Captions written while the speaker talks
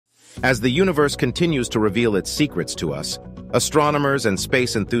As the universe continues to reveal its secrets to us, astronomers and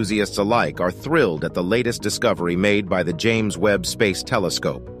space enthusiasts alike are thrilled at the latest discovery made by the James Webb Space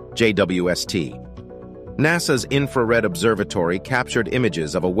Telescope, JWST. NASA's infrared observatory captured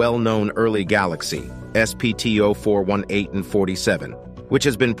images of a well-known early galaxy, SPTO 41847, which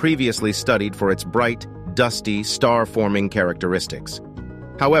has been previously studied for its bright, dusty, star-forming characteristics.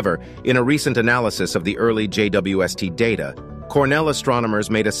 However, in a recent analysis of the early JWST data, Cornell astronomers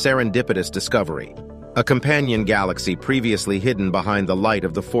made a serendipitous discovery: a companion galaxy previously hidden behind the light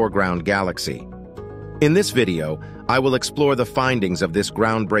of the foreground galaxy. In this video, I will explore the findings of this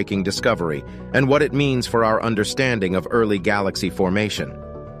groundbreaking discovery and what it means for our understanding of early galaxy formation.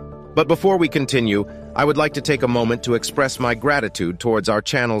 But before we continue, I would like to take a moment to express my gratitude towards our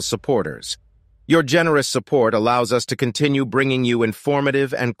channel's supporters. Your generous support allows us to continue bringing you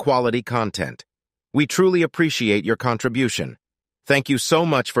informative and quality content. We truly appreciate your contribution. Thank you so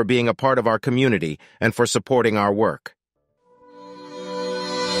much for being a part of our community and for supporting our work.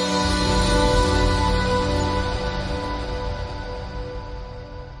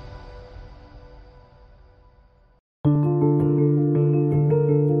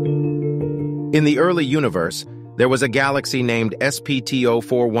 In the early universe, there was a galaxy named SPTO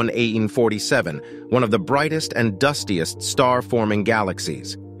 41847, one of the brightest and dustiest star-forming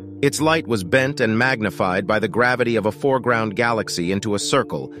galaxies. Its light was bent and magnified by the gravity of a foreground galaxy into a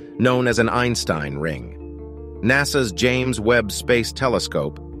circle known as an Einstein ring. NASA's James Webb Space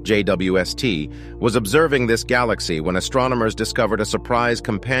Telescope, JWST, was observing this galaxy when astronomers discovered a surprise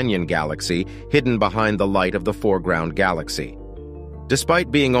companion galaxy hidden behind the light of the foreground galaxy.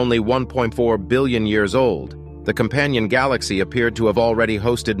 Despite being only 1.4 billion years old, the companion galaxy appeared to have already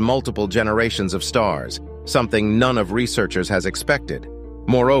hosted multiple generations of stars, something none of researchers has expected.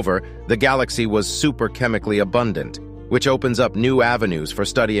 Moreover, the galaxy was superchemically abundant, which opens up new avenues for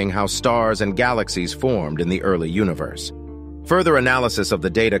studying how stars and galaxies formed in the early universe. Further analysis of the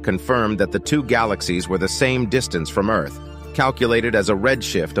data confirmed that the two galaxies were the same distance from Earth, calculated as a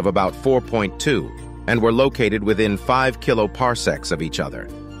redshift of about 4.2, and were located within 5 kiloparsecs of each other.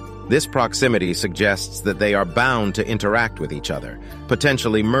 This proximity suggests that they are bound to interact with each other,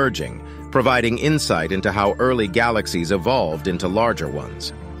 potentially merging, providing insight into how early galaxies evolved into larger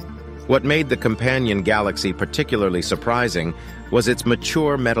ones. What made the companion galaxy particularly surprising was its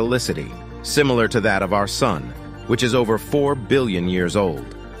mature metallicity, similar to that of our Sun, which is over 4 billion years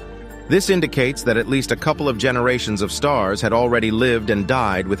old. This indicates that at least a couple of generations of stars had already lived and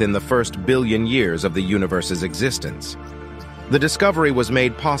died within the first billion years of the universe's existence. The discovery was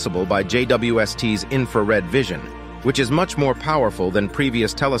made possible by JWST's infrared vision, which is much more powerful than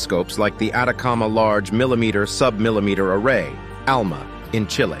previous telescopes like the Atacama Large Millimeter-Submillimeter Array, ALMA, in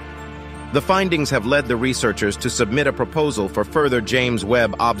Chile. The findings have led the researchers to submit a proposal for further James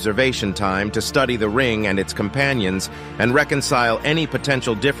Webb observation time to study the ring and its companions and reconcile any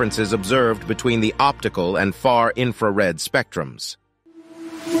potential differences observed between the optical and far infrared spectrums.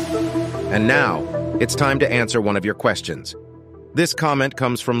 And now, it's time to answer one of your questions. This comment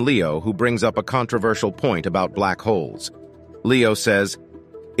comes from Leo, who brings up a controversial point about black holes. Leo says,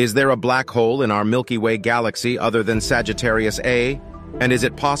 "Is there a black hole in our Milky Way galaxy other than Sagittarius A? And is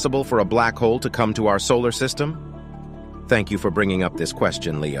it possible for a black hole to come to our solar system?" Thank you for bringing up this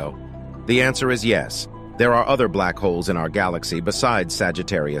question, Leo. The answer is yes. There are other black holes in our galaxy besides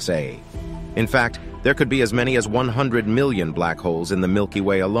Sagittarius A. In fact, there could be as many as 100 million black holes in the Milky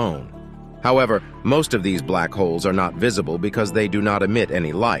Way alone. However, most of these black holes are not visible because they do not emit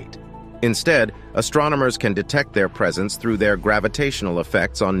any light. Instead, astronomers can detect their presence through their gravitational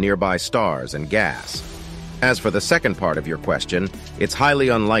effects on nearby stars and gas. As for the second part of your question, it's highly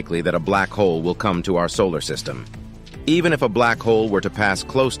unlikely that a black hole will come to our solar system. Even if a black hole were to pass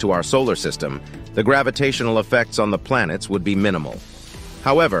close to our solar system, the gravitational effects on the planets would be minimal.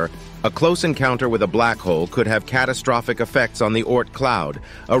 However, a close encounter with a black hole could have catastrophic effects on the Oort cloud,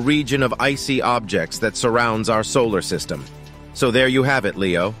 a region of icy objects that surrounds our solar system. So there you have it,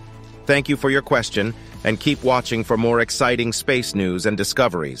 Leo. Thank you for your question, and keep watching for more exciting space news and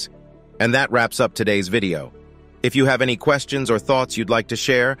discoveries. And that wraps up today's video. If you have any questions or thoughts you'd like to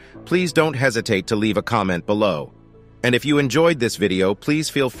share, please don't hesitate to leave a comment below. And if you enjoyed this video,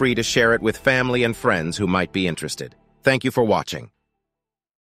 please feel free to share it with family and friends who might be interested. Thank you for watching.